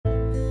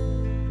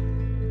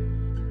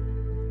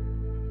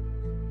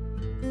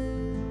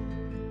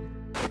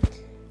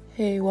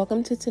Hey,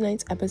 welcome to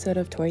tonight's episode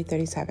of Toy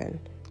 37.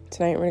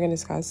 Tonight we're going to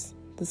discuss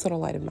this little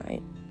light of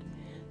mine.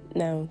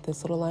 Now,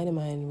 this little light of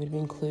mine would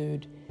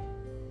include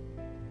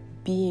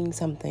being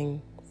something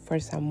for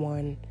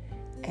someone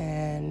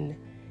and,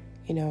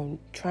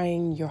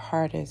 trying your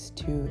hardest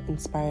to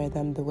inspire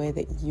them the way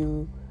that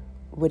you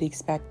would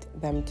expect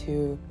them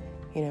to,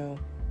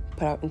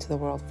 put out into the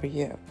world for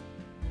you.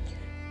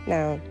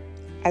 Now,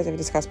 as I've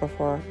discussed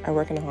before, I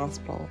work in a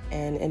hospital,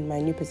 and in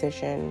my new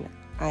position,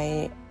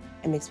 I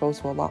am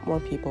exposed to a lot more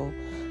people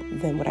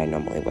than what I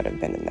normally would have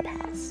been in the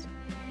past.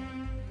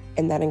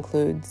 And that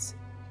includes,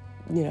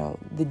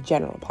 the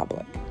general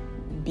public.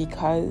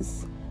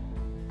 Because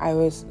I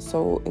was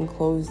so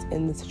enclosed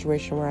in the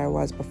situation where I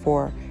was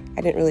before,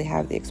 I didn't really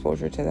have the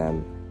exposure to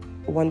them.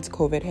 Once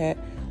COVID hit,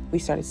 we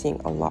started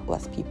seeing a lot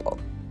less people.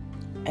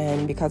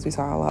 And because we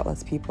saw a lot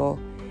less people,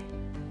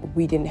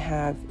 we didn't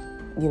have,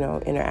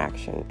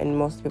 interaction. And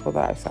most of the people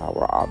that I saw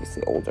were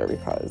obviously older,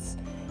 because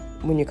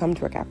when you come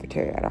to a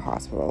cafeteria at a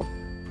hospital,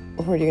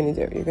 what are you going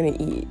to do? You're going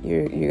to eat.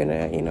 You're going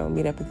to,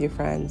 meet up with your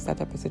friends, that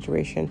type of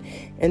situation,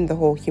 and the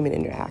whole human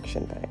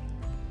interaction thing.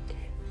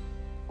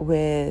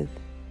 With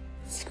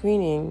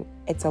screening,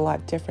 it's a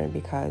lot different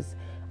because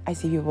I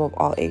see people of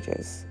all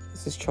ages.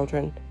 This is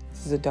children,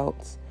 this is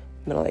adults,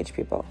 middle-aged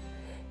people.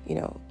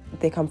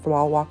 They come from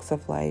all walks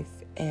of life,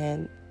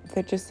 and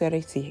they're just there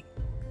to see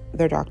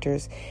their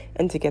doctors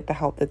and to get the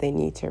help that they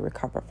need to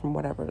recover from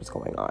whatever is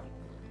going on.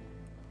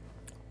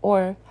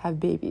 Or have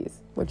babies,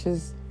 which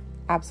is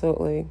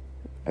absolutely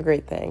a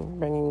great thing,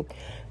 bringing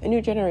a new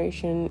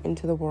generation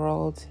into the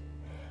world,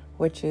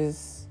 which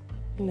is,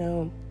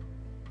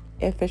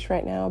 iffish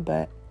right now,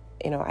 but,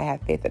 I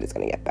have faith that it's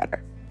going to get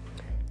better.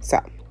 So,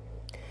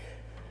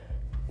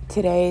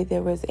 today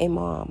there was a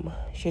mom.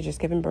 She had just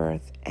given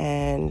birth,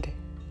 and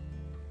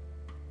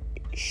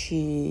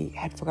she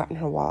had forgotten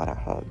her wallet at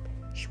home.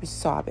 She was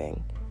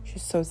sobbing. She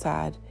was so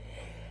sad.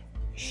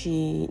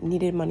 She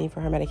needed money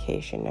for her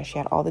medication. Now, she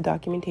had all the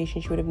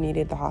documentation she would have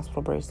needed, the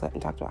hospital bracelet,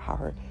 and talked about how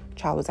her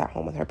child was at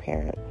home with her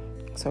parent.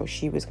 So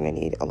she was going to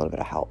need a little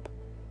bit of help.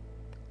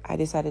 I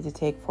decided to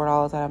take $4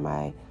 out of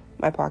my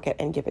pocket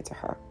and give it to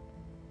her.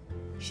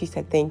 She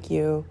said, thank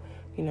you.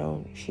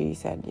 She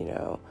said,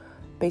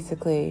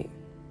 basically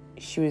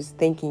she was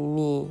thanking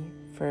me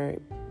for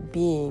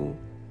being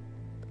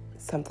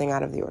something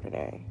out of the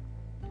ordinary.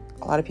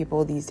 A lot of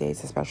people these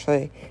days,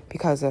 especially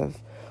because of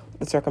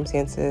the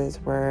circumstances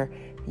where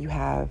you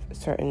have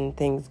certain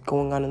things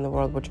going on in the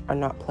world which are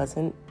not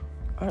pleasant,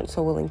 aren't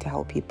so willing to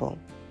help people.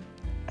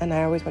 And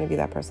I always want to be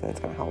that person that's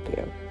going to help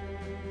you.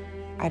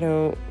 I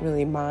don't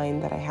really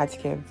mind that I had to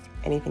give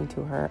anything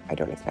to her. I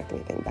don't expect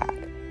anything back.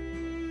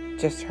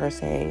 Just her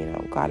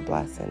saying, God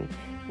bless, and,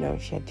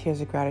 she had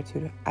tears of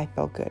gratitude. I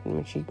felt good. And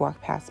when she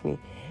walked past me,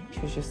 she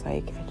was just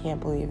like, I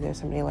can't believe there's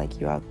somebody like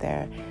you out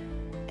there.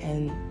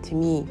 And to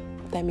me,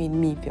 that made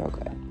me feel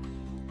good.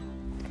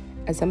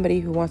 As somebody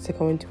who wants to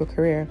go into a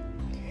career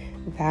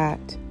that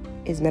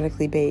is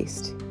medically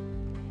based,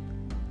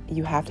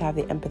 you have to have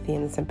the empathy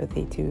and the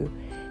sympathy to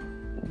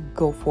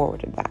go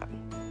forward with that.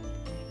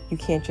 You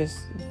can't just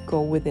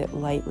go with it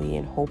lightly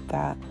and hope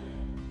that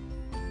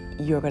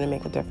you're going to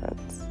make a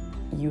difference.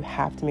 You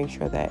have to make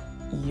sure that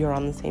you're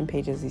on the same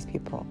page as these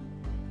people.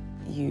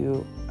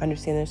 You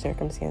understand their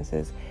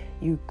circumstances.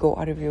 You go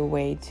out of your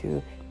way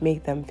to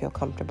make them feel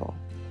comfortable.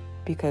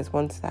 Because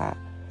once that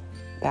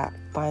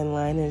fine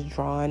line is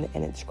drawn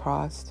and it's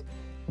crossed,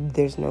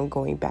 there's no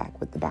going back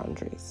with the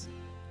boundaries.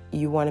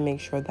 You want to make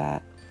sure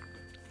that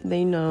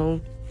they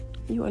know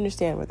you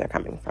understand where they're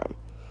coming from.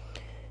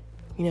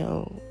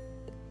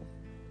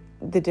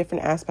 The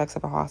different aspects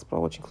of a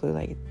hospital, which include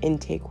like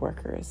intake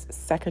workers,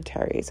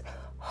 secretaries,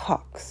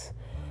 hawks,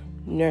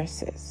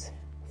 nurses,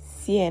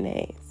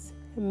 CNAs,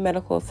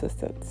 medical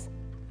assistants,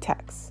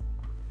 techs.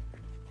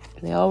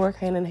 They all work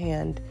hand in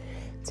hand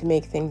to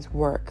make things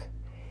work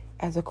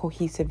as a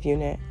cohesive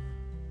unit,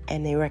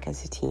 and they work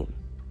as a team.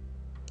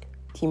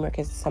 Teamwork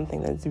is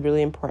something that's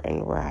really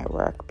important where I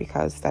work,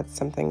 because that's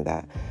something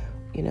that,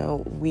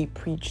 we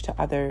preach to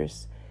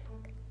others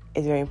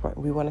is very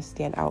important. We want to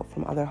stand out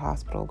from other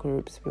hospital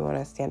groups. We want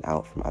to stand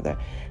out from other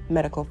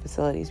medical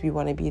facilities. We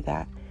want to be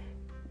that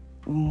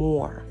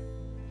more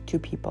to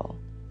people.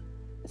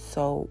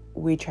 So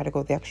we try to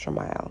go the extra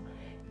mile.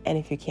 And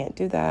if you can't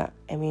do that,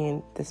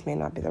 this may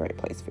not be the right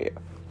place for you.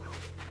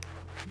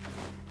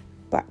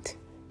 But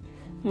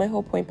my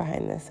whole point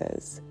behind this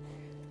is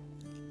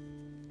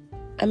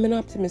I'm an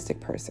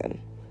optimistic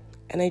person,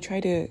 and I try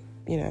to,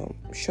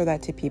 show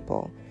that to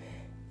people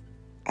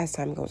as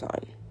time goes on,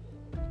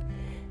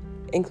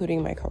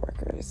 including my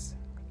coworkers.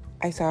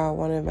 I saw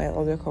one of my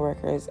older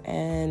coworkers,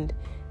 and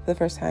for the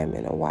first time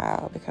in a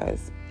while,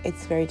 because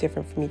it's very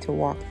different for me to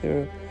walk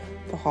through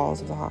the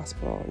halls of the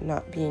hospital,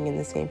 not being in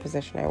the same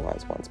position I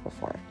was once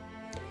before.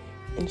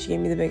 And she gave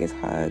me the biggest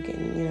hug,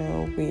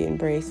 and, we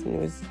embraced, and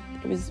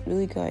it was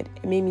really good.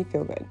 It made me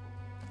feel good.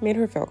 It made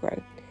her feel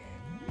good.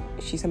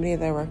 She's somebody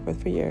that I worked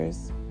with for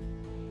years.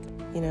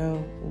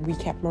 We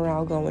kept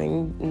morale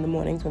going in the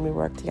mornings when we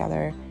worked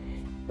together.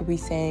 We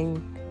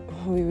sang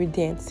we would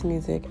dance to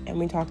music, and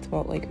we talked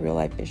about like real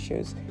life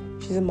issues.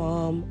 She's a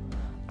mom.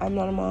 I'm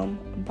not a mom,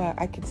 but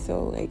I could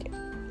still like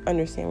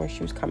understand where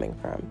she was coming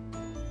from.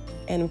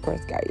 And of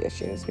course, guy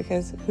issues,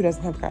 because who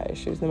doesn't have guy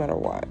issues no matter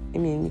what? I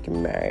mean, you can be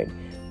married,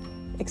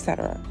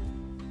 etc.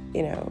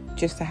 You know,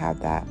 just to have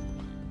that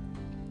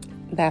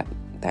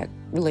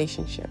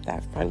relationship,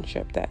 that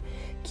friendship that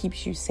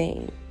keeps you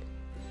sane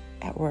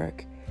at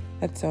work.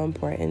 That's so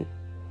important.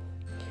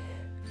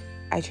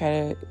 I try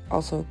to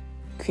also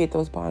create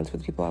those bonds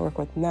with people I work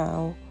with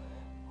now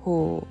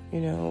who, you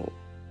know,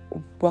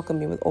 welcome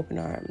me with open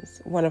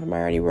arms. One of them I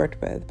already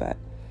worked with, but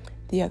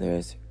the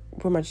others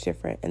were much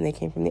different, and they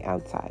came from the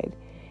outside.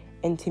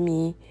 And to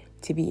me,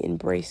 to be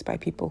embraced by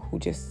people who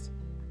just,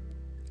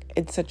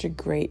 it's such a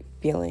great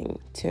feeling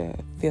to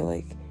feel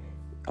like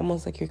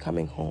almost like you're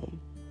coming home.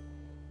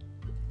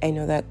 I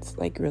know that's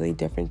like really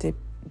different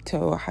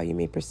to how you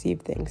may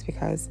perceive things,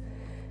 because,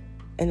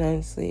 and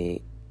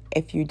honestly,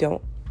 if you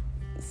don't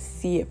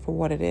see it for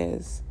what it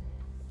is,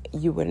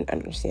 you wouldn't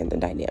understand the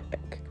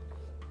dynamic.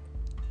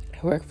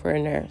 I work for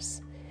a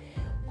nurse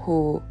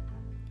who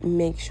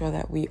makes sure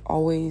that we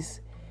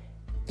always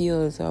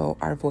feel as though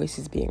our voice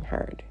is being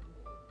heard.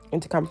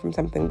 And to come from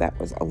something that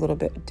was a little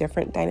bit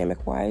different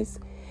dynamic-wise,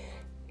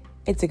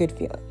 it's a good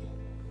feeling.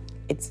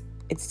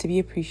 It's to be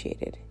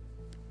appreciated.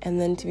 And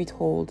then to be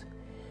told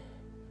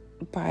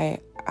by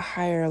a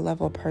higher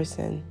level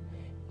person,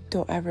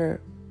 don't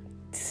ever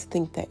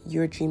think that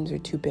your dreams are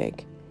too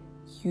big.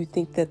 You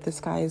think that the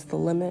sky is the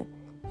limit.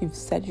 You've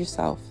said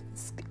yourself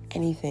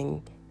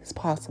anything is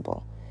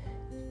possible.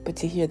 But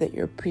to hear that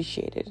you're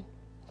appreciated,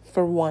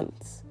 for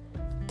once,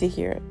 to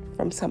hear it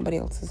from somebody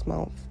else's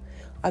mouth,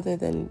 other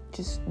than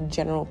just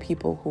general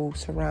people who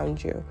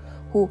surround you,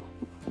 who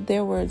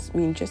their words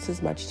mean just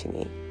as much to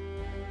me.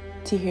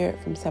 To hear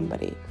it from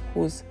somebody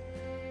who's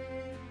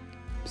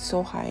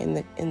so high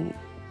in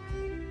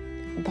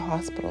the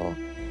hospital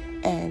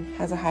and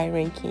has a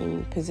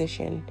high-ranking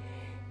position,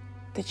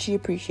 that she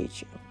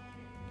appreciates you.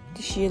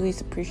 That she at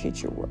least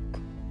appreciates your work.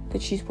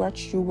 That she's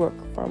watched you work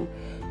from,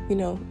 you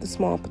know, the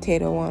small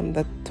potato on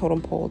the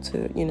totem pole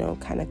to, you know,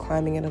 kind of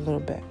climbing it a little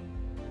bit.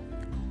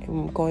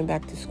 And going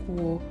back to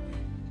school,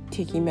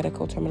 taking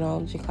medical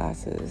terminology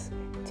classes,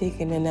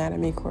 taking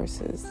anatomy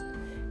courses,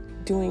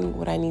 doing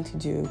what I need to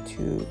do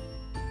to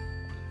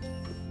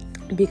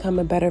become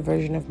a better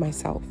version of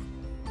myself.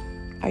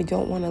 I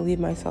don't want to leave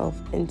myself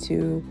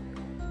into,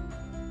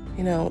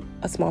 you know,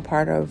 a small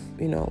part of,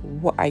 you know,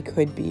 what I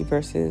could be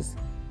versus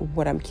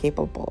what I'm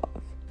capable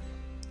of.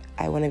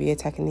 I want to be a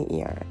tech in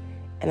the ER,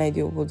 and I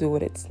will do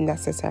what it's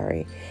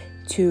necessary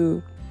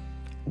to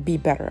be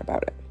better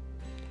about it.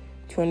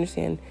 To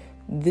understand,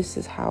 this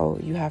is how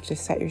you have to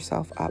set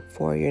yourself up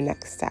for your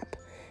next step.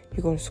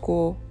 You go to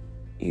school,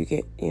 you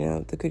get, you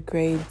know, the good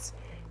grades,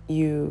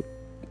 you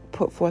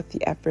put forth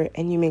the effort,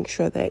 and you make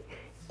sure that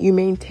you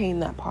maintain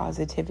that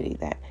positivity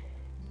that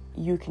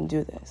you can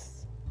do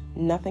this.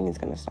 Nothing is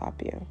going to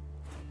stop you.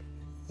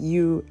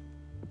 You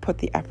put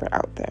the effort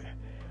out there.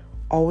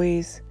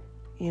 Always,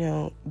 you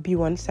know, be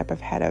one step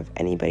ahead of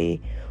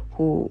anybody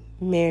who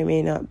may or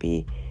may not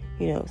be,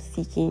 you know,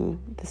 seeking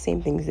the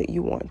same things that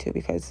you want to,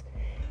 because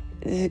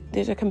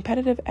there's a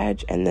competitive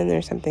edge, and then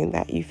there's something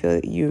that you feel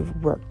that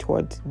you've worked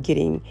towards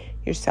getting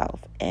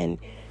yourself. And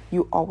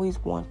you always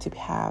want to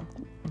have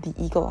the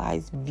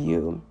eagle-eyed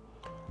view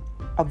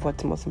of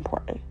what's most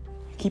important.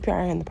 Keep your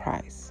eye on the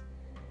prize.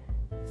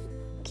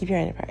 Keep your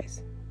eye on the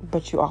prize.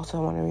 But you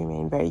also want to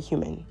remain very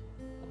human.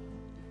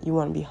 You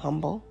want to be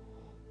humble,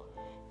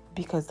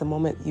 because the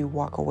moment you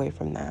walk away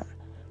from that,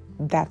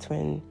 that's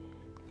when,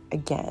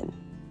 again,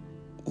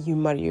 you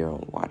muddy your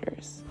own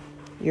waters.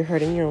 You're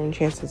hurting your own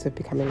chances of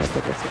becoming a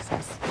bigger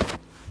success.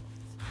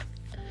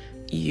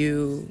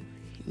 You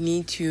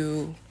need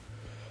to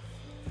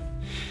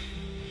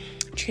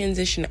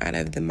transition out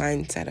of the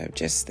mindset of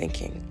just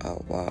thinking,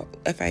 oh, well,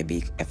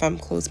 if I'm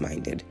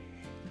closed-minded,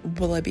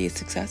 will I be a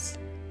success?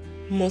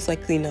 Most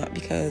likely not,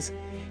 because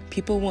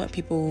people want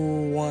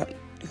people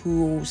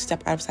who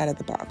step outside of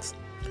the box,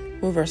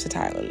 who are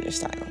versatile in their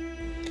style.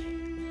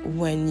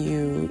 When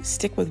you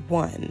stick with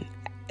one,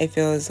 I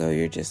feel as though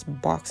you're just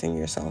boxing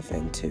yourself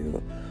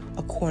into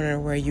a corner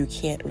where you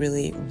can't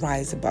really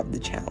rise above the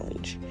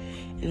challenge.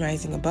 And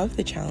rising above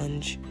the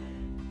challenge,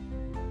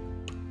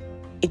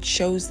 it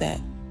shows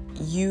that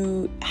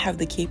you have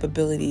the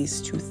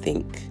capabilities to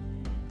think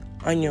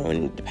on your own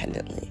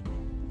independently.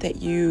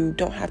 That you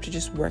don't have to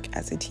just work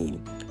as a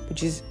team,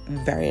 which is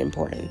very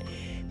important.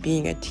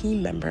 Being a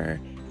team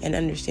member and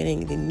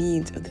understanding the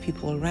needs of the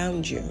people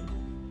around you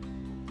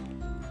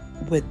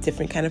with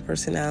different kind of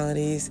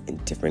personalities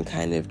and different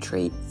kind of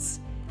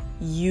traits.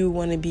 You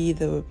want to be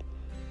the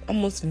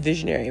almost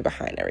visionary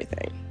behind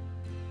everything.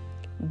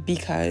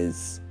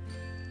 Because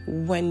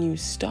when you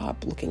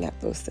stop looking at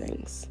those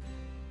things,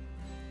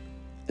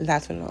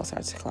 that's when it all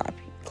starts to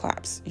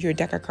collapse. Your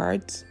deck of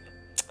cards,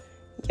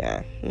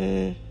 yeah,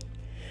 you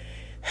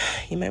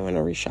might want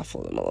to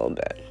reshuffle them a little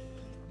bit.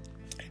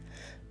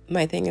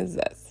 My thing is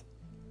this: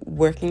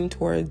 working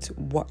towards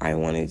what I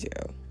want to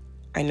do.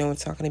 I know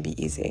it's not going to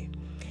be easy.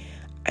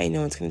 I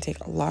know it's going to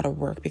take a lot of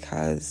work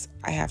because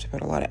I have to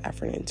put a lot of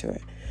effort into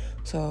it.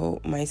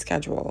 So my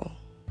schedule,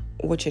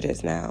 which it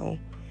is now,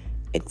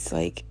 it's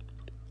like,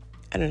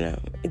 I don't know,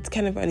 it's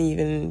kind of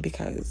uneven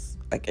because,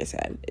 like I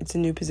said, it's a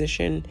new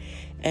position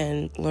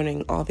and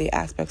learning all the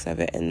aspects of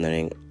it and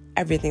learning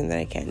everything that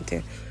I can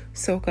to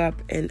soak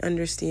up and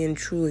understand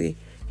truly,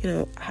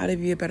 how to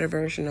be a better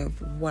version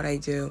of what I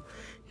do,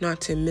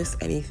 not to miss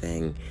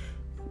anything.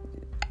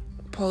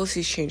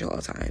 Policies change all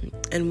the time.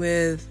 And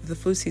with the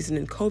flu season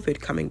and COVID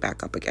coming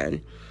back up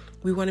again,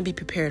 we want to be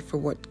prepared for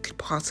what could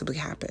possibly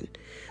happen.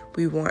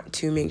 We want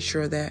to make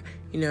sure that,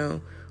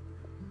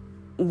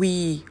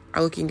 we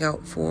are looking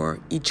out for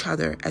each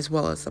other as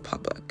well as the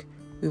public.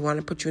 We want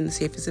to put you in the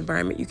safest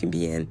environment you can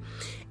be in.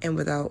 And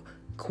without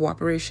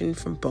cooperation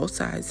from both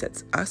sides,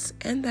 that's us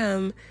and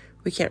them,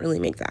 we can't really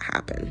make that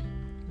happen.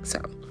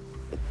 So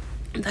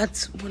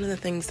that's one of the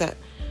things that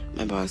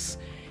my boss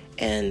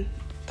and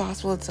the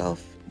hospital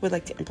itself would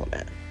like to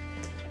implement,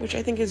 which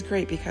I think is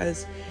great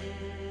because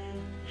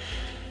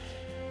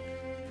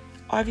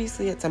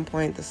obviously at some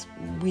point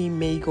we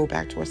may go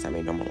back to our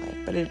semi-normal life,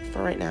 but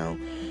for right now,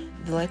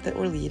 the life that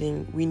we're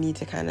leading, we need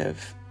to kind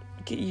of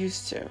get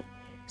used to.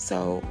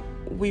 So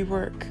we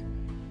work,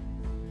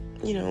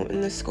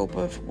 in the scope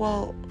of,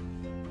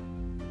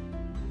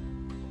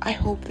 I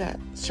hope that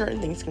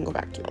certain things can go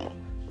back to normal.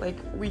 Like,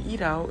 we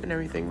eat out and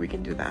everything, we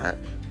can do that.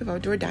 We have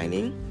outdoor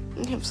dining,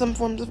 we have some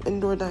forms of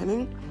indoor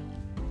dining.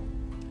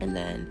 And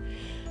then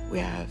we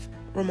have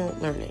remote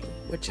learning,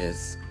 which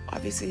is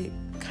obviously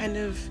kind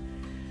of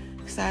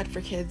sad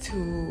for kids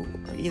who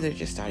are either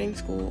just starting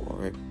school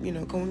or,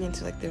 going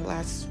into like their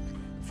last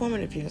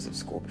formative years of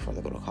school before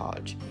they go to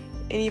college.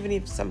 And even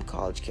if some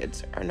college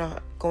kids are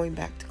not going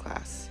back to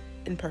class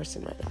in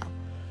person right now,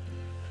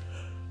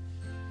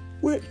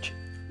 which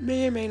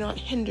may or may not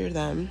hinder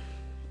them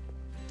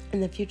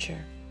in the future.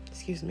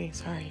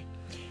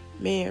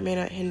 May or may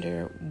not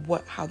hinder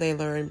how they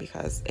learn,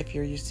 because if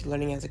you're used to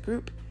learning as a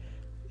group,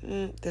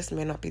 this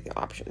may not be the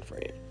option for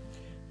you.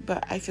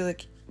 But I feel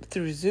like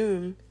through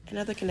Zoom and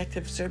other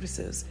connective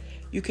services,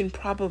 you can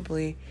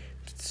probably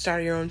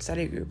start your own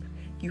study group.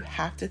 You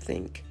have to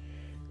think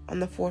on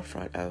the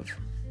forefront of,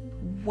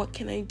 what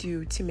can I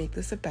do to make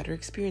this a better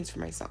experience for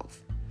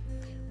myself?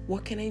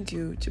 What can I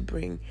do to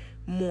bring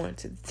more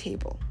to the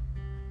table?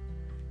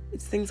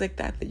 It's things like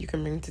that you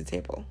can bring to the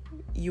table.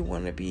 You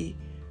want to be,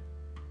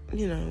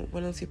 one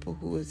of those people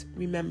who is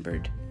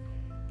remembered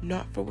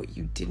not for what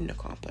you didn't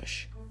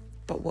accomplish,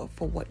 but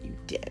for what you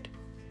did.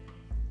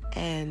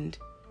 And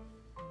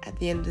at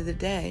the end of the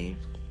day,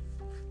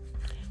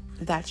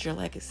 that's your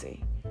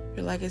legacy.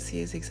 Your legacy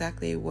is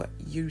exactly what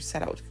you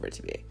set out for it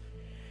to be.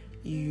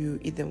 You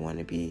either want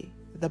to be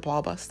the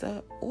ball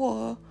buster,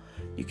 or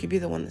you could be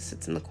the one that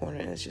sits in the corner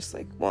and it's just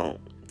like,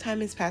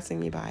 time is passing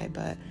me by,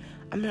 but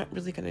I'm not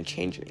really going to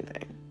change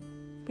anything.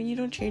 When you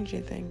don't change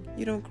anything,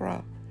 you don't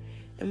grow.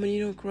 And when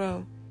you don't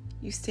grow,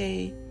 you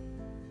stay,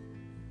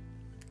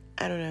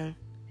 you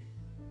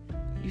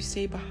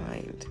stay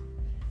behind.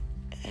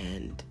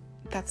 And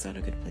that's not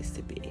a good place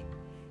to be.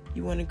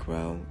 You want to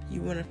grow,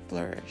 you want to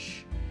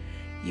flourish.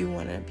 You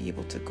want to be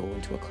able to go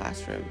into a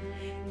classroom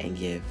and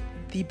give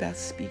the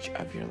best speech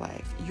of your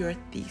life, your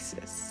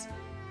thesis.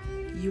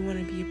 You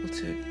want to be able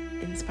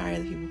to inspire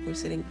the people who are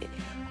sitting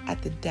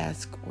at the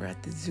desk or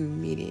at the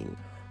Zoom meeting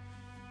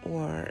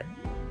or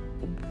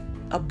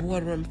a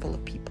boardroom full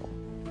of people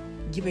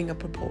giving a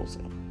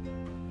proposal.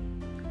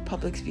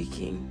 Public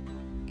speaking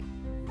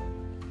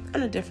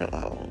on a different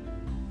level,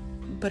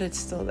 but it's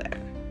still there.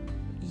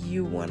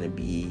 You want to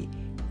be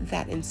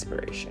that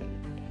inspiration.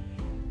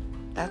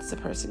 That's the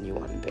person you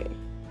want to be.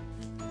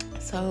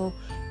 So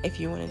if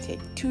you want to take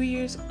 2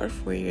 years or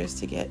 4 years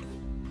to get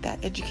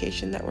that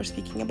education that we're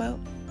speaking about,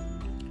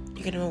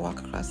 you're going to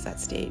walk across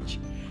that stage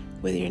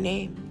with your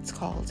name. It's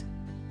called.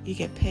 You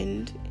get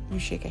pinned, you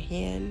shake a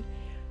hand,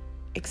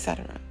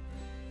 etc.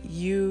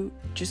 You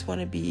just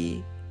want to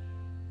be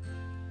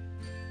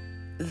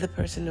the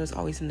person who's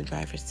always in the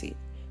driver's seat,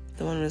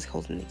 the one who's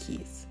holding the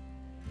keys.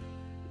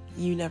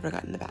 You never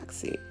got in the back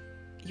seat.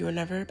 You were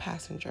never a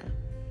passenger.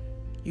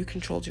 You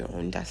controlled your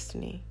own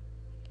destiny.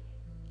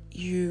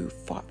 You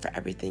fought for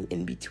everything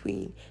in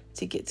between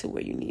to get to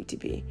where you need to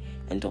be.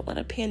 And don't let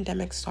a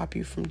pandemic stop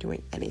you from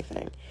doing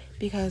anything.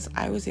 Because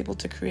I was able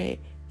to create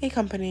a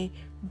company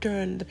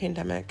during the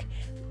pandemic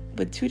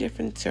with 2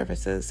 different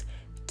services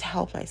to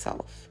help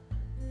myself.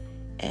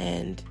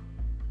 And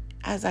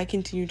as I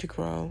continue to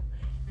grow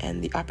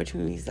and the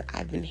opportunities that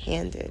I've been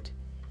handed,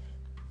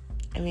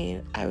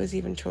 I was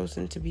even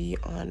chosen to be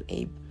on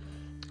a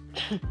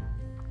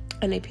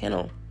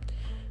panel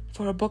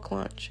for a book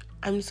launch.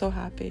 I'm so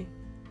happy.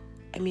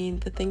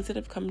 The things that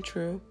have come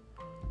true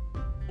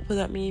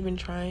without me even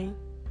trying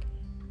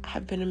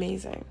have been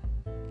amazing.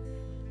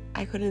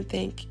 I couldn't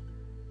thank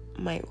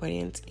my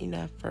audience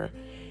enough for,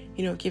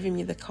 giving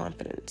me the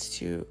confidence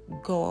to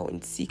go out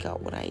and seek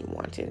out what I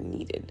wanted and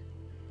needed.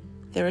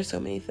 There are so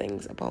many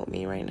things about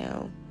me right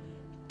now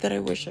that I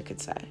wish I could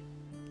say,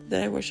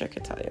 that I wish I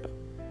could tell you.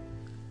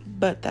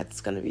 But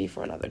that's going to be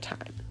for another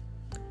time.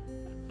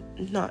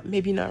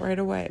 maybe not right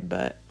away,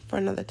 but for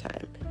another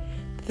time.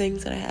 The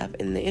things that I have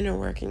in the inner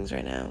workings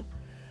right now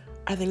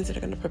are things that are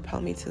going to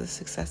propel me to the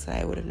success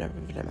that I would have never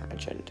even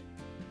imagined.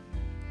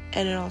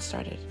 And it all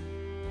started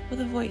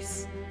with a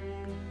voice.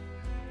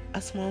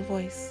 A small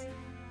voice.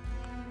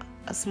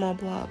 A small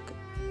blog.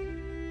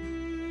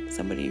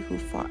 Somebody who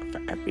fought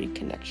for every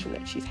connection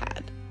that she's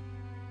had.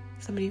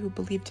 Somebody who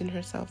believed in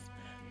herself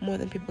more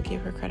than people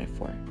gave her credit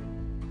for.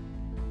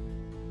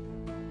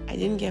 I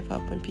didn't give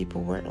up when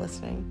people weren't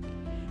listening.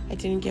 I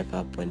didn't give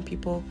up when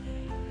people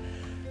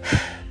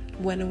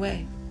went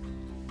away.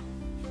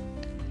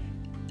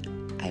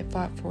 I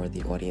fought for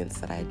the audience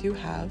that I do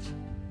have,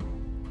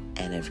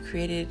 and I've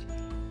created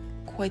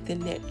quite the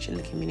niche in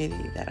the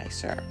community that I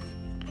serve.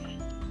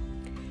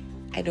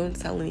 I don't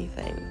sell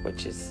anything,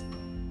 which is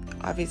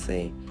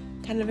obviously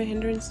kind of a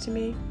hindrance to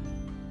me,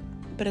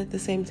 but at the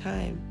same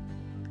time,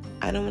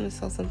 I don't want to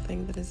sell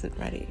something that isn't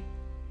ready.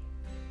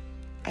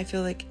 I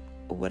feel like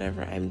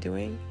whatever I'm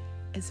doing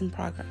is in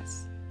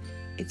progress.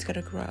 It's got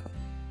to grow.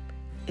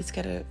 It's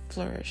got to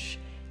flourish.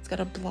 It's got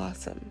to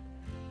blossom,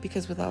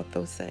 because without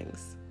those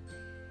things,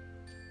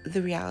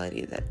 the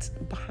reality that's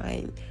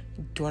behind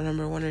door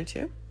number 1 or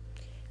 2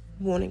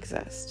 won't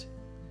exist.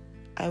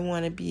 I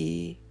want to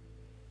be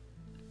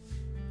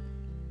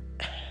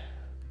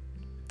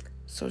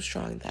so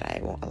strong that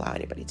I won't allow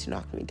anybody to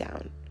knock me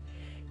down.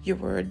 Your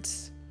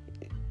words,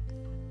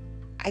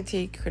 I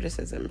take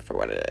criticism for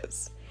what it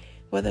is.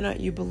 Whether or not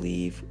you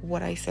believe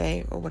what I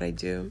say or what I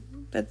do,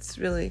 that's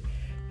really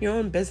your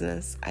own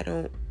business.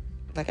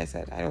 Like I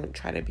said, I don't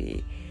try to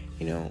be,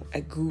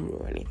 a guru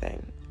or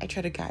anything. I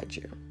try to guide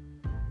you.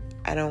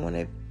 I don't want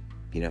to,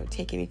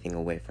 take anything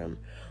away from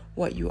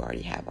what you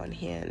already have on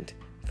hand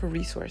for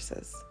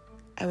resources.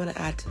 I want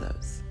to add to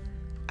those.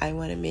 I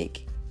want to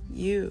make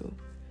you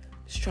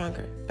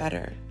stronger,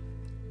 better,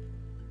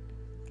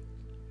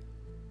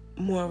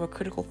 more of a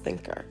critical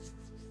thinker.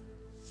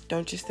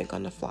 Don't just think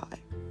on the fly.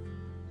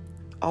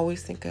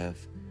 Always think of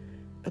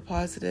the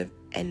positive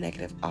and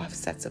negative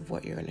offsets of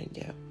what you're going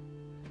to do.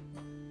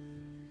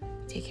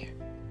 Take care.